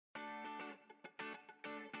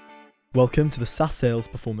Welcome to the SaaS Sales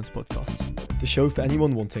Performance Podcast, the show for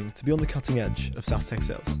anyone wanting to be on the cutting edge of SaaS tech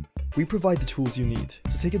sales. We provide the tools you need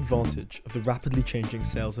to take advantage of the rapidly changing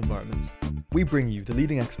sales environment. We bring you the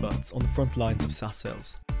leading experts on the front lines of SaaS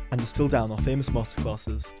sales and distill down our famous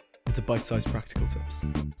masterclasses into bite-sized practical tips.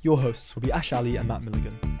 Your hosts will be Ash Ali and Matt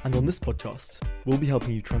Milligan, and on this podcast, we'll be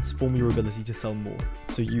helping you transform your ability to sell more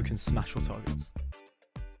so you can smash your targets.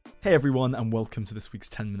 Hey everyone, and welcome to this week's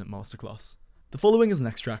 10-minute masterclass. The following is an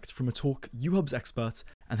extract from a talk Uhubs expert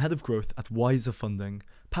and head of growth at Wiserfunding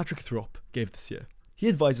Patrick Throp gave this year. He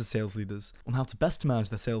advises sales leaders on how to best manage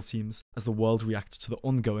their sales teams as the world reacts to the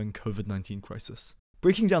ongoing COVID-19 crisis.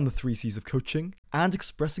 Breaking down the 3 C's of coaching and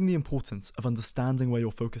expressing the importance of understanding where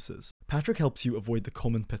your focus is, Patrick helps you avoid the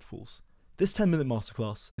common pitfalls. This 10-minute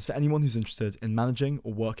masterclass is for anyone who's interested in managing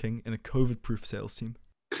or working in a COVID-proof sales team.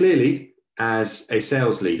 Clearly, as a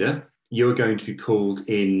sales leader, you're going to be pulled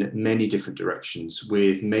in many different directions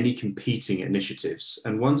with many competing initiatives.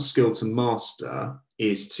 And one skill to master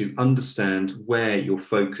is to understand where your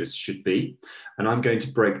focus should be. And I'm going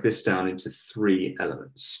to break this down into 3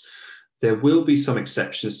 elements. There will be some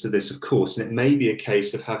exceptions to this, of course, and it may be a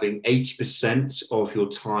case of having 80% of your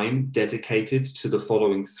time dedicated to the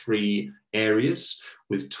following 3 areas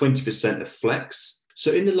with 20% of flex.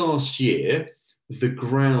 So in the last year, the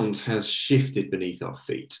ground has shifted beneath our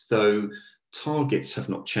feet, though targets have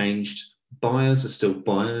not changed. Buyers are still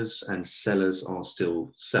buyers and sellers are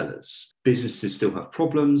still sellers. Businesses still have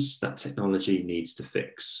problems that technology needs to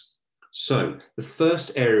fix. So the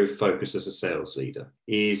first area of focus as a sales leader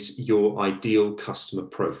is your ideal customer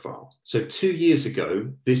profile. So 2 years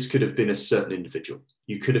ago, this could have been a certain individual.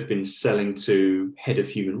 You could have been selling to head of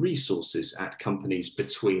human resources at companies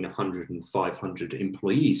between 100 and 500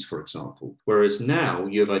 employees, for example. Whereas now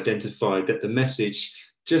you have identified that the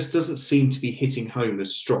message just doesn't seem to be hitting home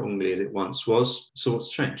as strongly as it once was. So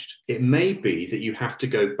what's changed? It may be that you have to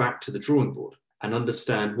go back to the drawing board and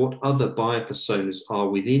understand what other buyer personas are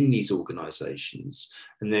within these organizations.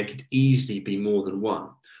 And there could easily be more than one,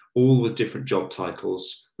 all with different job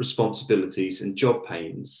titles, responsibilities, and job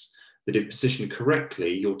pains that if positioned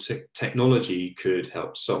correctly, your technology could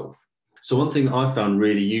help solve. So one thing I found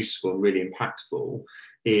really useful and really impactful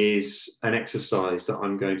is an exercise that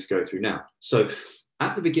I'm going to go through now. So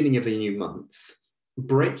at the beginning of a new month,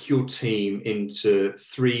 break your team into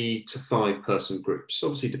 3 to 5 person groups,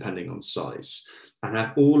 obviously depending on size, and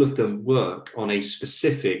have all of them work on a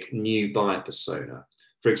specific new buyer persona.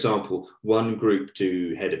 For example, one group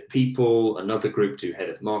do head of people, another group do head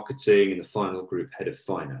of marketing, and the final group head of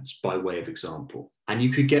finance, by way of example. And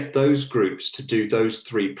you could get those groups to do those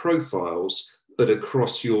 3 profiles, but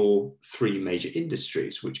across your 3 major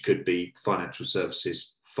industries, which could be financial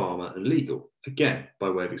services, pharma, and legal, again, by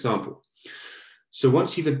way of example. So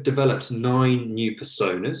once you've developed 9 new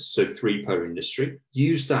personas, so 3 per industry,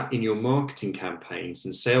 use that in your marketing campaigns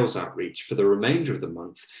and sales outreach for the remainder of the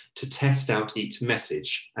month to test out each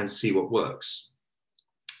message and see what works.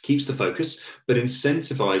 Keeps the focus, but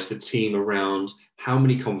incentivize the team around how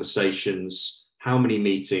many conversations, how many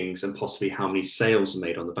meetings, and possibly how many sales are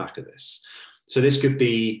made on the back of this. So this could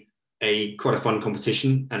be quite a fun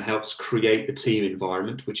competition and helps create the team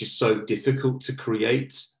environment, which is so difficult to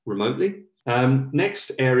create remotely.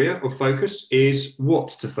 Next area of focus is what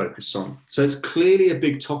to focus on. So it's clearly a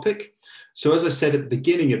big topic. So as I said at the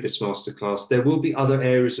beginning of this masterclass, there will be other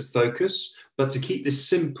areas of focus, but to keep this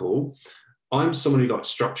simple, I'm someone who likes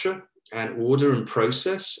structure and order and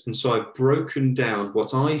process. And so I've broken down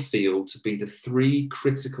what I feel to be the 3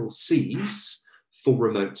 critical C's for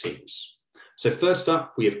remote teams. So first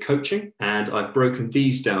up, we have coaching, and I've broken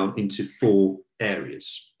these down into 4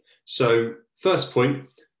 areas. So first point,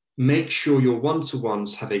 make sure your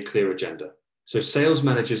one-to-ones have a clear agenda. So sales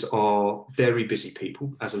managers are very busy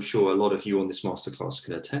people, as I'm sure a lot of you on this masterclass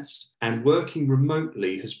can attest. And working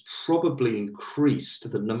remotely has probably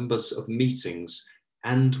increased the numbers of meetings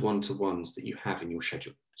and one-to-ones that you have in your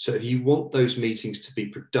schedule. So if you want those meetings to be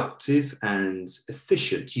productive and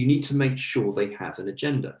efficient, you need to make sure they have an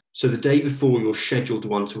agenda. So the day before your scheduled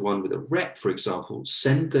one-to-one with a rep, for example,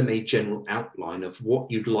 send them a general outline of what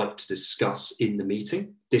you'd like to discuss in the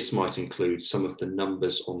meeting. This might include some of the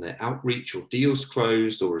numbers on their outreach or deals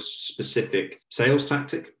closed, or a specific sales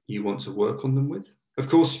tactic you want to work on them with. Of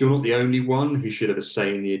course, you're not the only one who should have a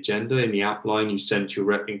say in the agenda. In the outline you send to your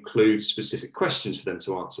rep includes specific questions for them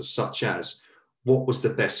to answer, such as, what was the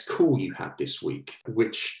best call you had this week?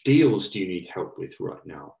 Which deals do you need help with right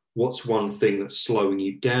now? What's one thing that's slowing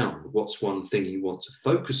you down? What's one thing you want to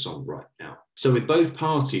focus on right now? So with both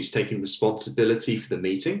parties taking responsibility for the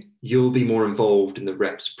meeting, you'll be more involved in the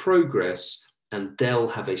rep's progress and they'll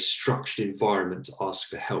have a structured environment to ask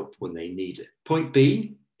for help when they need it. Point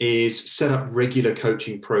B is set up regular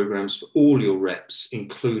coaching programs for all your reps,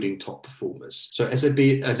 including top performers. So as a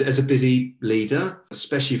busy leader,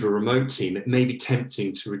 especially for a remote team, it may be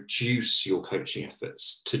tempting to reduce your coaching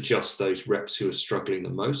efforts to just those reps who are struggling the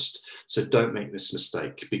most. So don't make this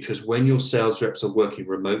mistake, because when your sales reps are working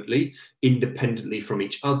remotely, independently from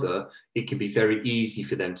each other, it can be very easy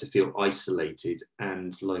for them to feel isolated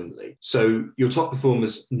and lonely. So your top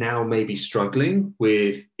performers now may be struggling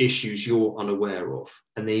with issues you're unaware of,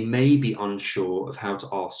 and they may be unsure of how to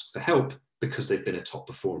ask for help because they've been a top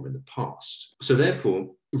performer in the past. So therefore,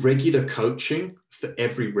 regular coaching for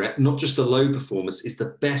every rep, not just the low performers, is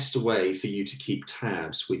the best way for you to keep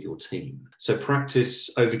tabs with your team. So practice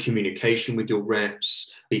over communication with your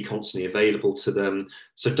reps, be constantly available to them.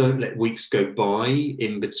 So don't let weeks go by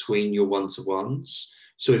in between your one-to-ones.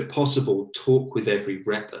 So if possible, talk with every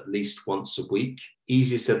rep at least once a week.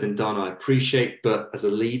 Easier said than done, I appreciate, but as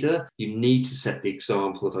a leader, you need to set the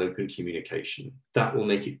example of open communication. That will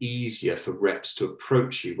make it easier for reps to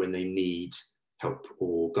approach you when they need help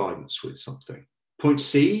or guidance with something. Point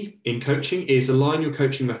C in coaching is align your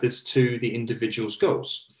coaching methods to the individual's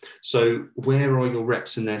goals. So where are your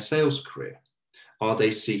reps in their sales career? Are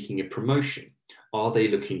they seeking a promotion? Are they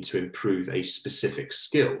looking to improve a specific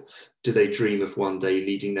skill? Do they dream of one day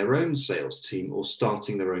leading their own sales team or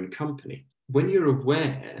starting their own company? When you're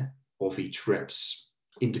aware of each rep's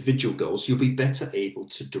individual goals, you'll be better able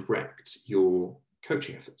to direct your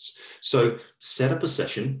coaching efforts. So set up a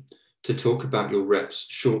session to talk about your reps'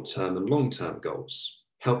 short-term and long-term goals.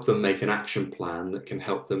 Help them make an action plan that can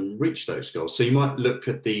help them reach those goals. So you might look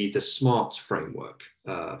at the SMART framework,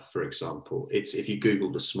 for example. If you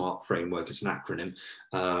Google the SMART framework, it's an acronym,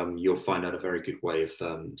 you'll find out a very good way of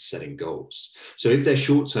setting goals. So if their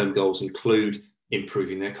short-term goals include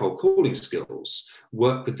improving their cold calling skills,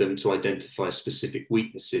 work with them to identify specific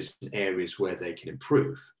weaknesses and areas where they can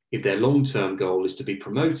improve. If their long-term goal is to be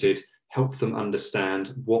promoted, help them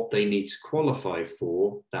understand what they need to qualify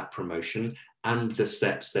for that promotion and the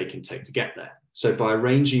steps they can take to get there. So by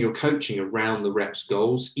arranging your coaching around the reps'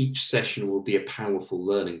 goals, each session will be a powerful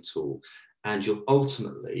learning tool, and you'll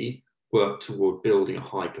ultimately work toward building a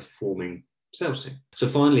high-performing sales team. So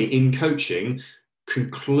finally, in coaching,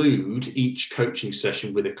 conclude each coaching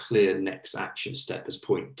session with a clear next action step as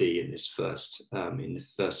point D in this in the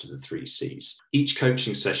first of the 3 C's. Each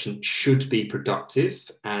coaching session should be productive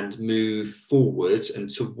and move forward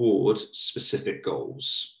and towards specific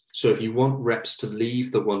goals. So if you want reps to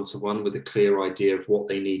leave the one-to-one with a clear idea of what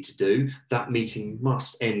they need to do, that meeting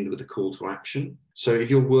must end with a call to action. So if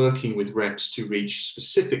you're working with reps to reach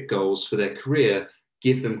specific goals for their career,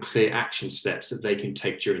 give them clear action steps that they can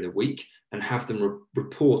take during the week and have them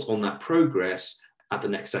report on that progress at the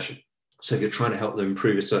next session. So if you're trying to help them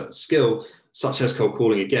improve a certain skill, such as cold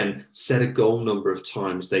calling, again, set a goal number of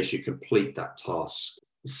times they should complete that task.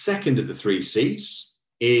 The second of the 3 C's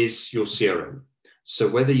is your CRM. So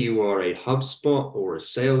whether you are a HubSpot or a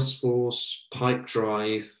Salesforce,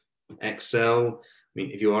 Pipedrive, Excel,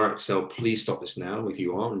 if you are Excel, please stop this now if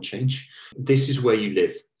you are and change. This is where you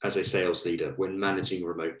live as a sales leader when managing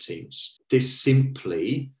remote teams. This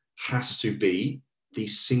simply has to be the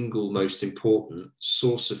single most important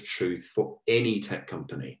source of truth for any tech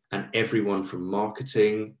company. And everyone from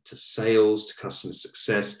marketing to sales to customer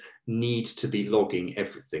success needs to be logging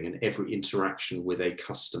everything and every interaction with a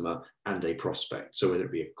customer and a prospect. So whether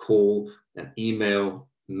it be a call, an email,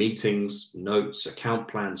 meetings, notes, account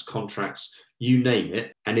plans, contracts, you name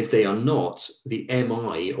it. And if they are not, the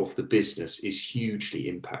MI of the business is hugely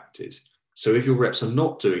impacted. So if your reps are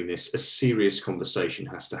not doing this, a serious conversation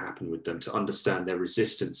has to happen with them to understand their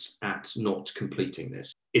resistance at not completing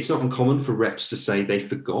this. It's not uncommon for reps to say they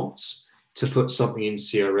forgot to put something in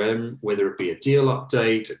CRM, whether it be a deal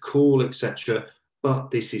update, a call, etc. But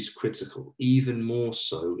this is critical, even more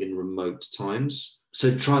so in remote times.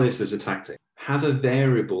 So try this as a tactic. Have a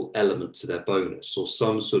variable element to their bonus or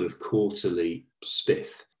some sort of quarterly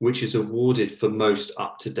spiff, which is awarded for most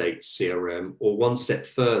up-to-date CRM, or one step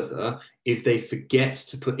further, if they forget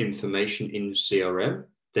to put information in CRM,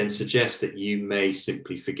 then suggest that you may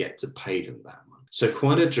simply forget to pay them that one. So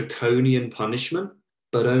quite a draconian punishment,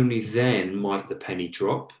 but only then might the penny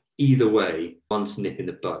drop. Either way, one to nip in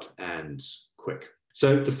the bud and quick.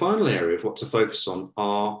 So the final area of what to focus on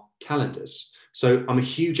are calendars. So I'm a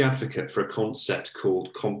huge advocate for a concept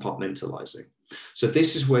called compartmentalizing. So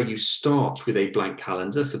this is where you start with a blank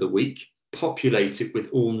calendar for the week, populate it with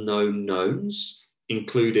all known knowns,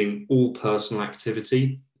 including all personal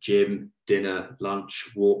activity, gym, dinner, lunch,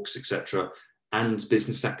 walks, etc., and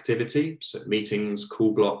business activity, so meetings,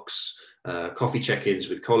 call blocks, coffee check-ins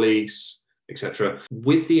with colleagues, etc.,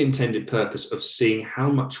 with the intended purpose of seeing how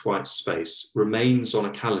much white space remains on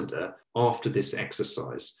a calendar after this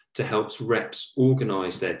exercise to help reps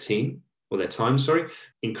organize their team or their time,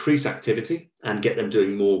 increase activity and get them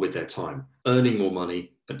doing more with their time, earning more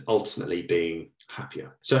money and ultimately being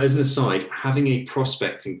happier. So as an aside, having a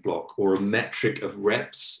prospecting block or a metric of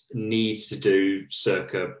reps needs to do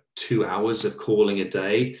circa 2 hours of calling a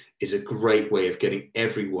day is a great way of getting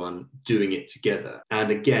everyone doing it together.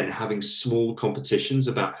 And again, having small competitions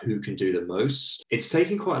about who can do the most. It's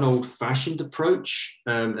taking quite an old-fashioned approach,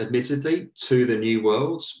 admittedly, to the new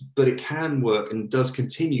world, but it can work and does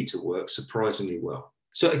continue to work surprisingly well.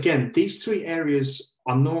 So again, these 3 areas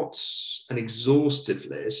are not an exhaustive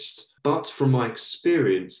list, but from my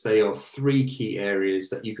experience, they are 3 key areas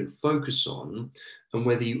that you can focus on, and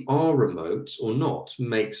whether you are remote or not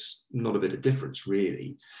makes not a bit of difference,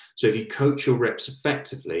 really. So if you coach your reps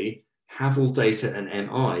effectively, have all data and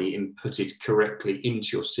MI inputted correctly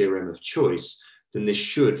into your CRM of choice, then this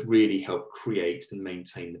should really help create and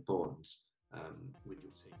maintain the bond with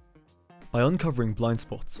your team. By uncovering blind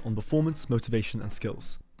spots on performance, motivation, and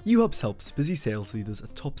skills, Uhubs helps busy sales leaders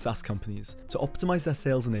at top SaaS companies to optimize their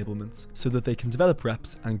sales enablement so that they can develop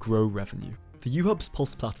reps and grow revenue. The Uhubs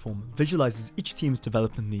Pulse platform visualizes each team's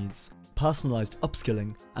development needs, personalized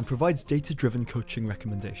upskilling, and provides data-driven coaching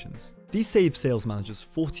recommendations. These save sales managers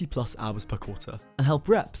 40+ hours per quarter and help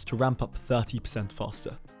reps to ramp up 30%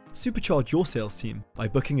 faster. Supercharge your sales team by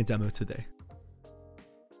booking a demo today.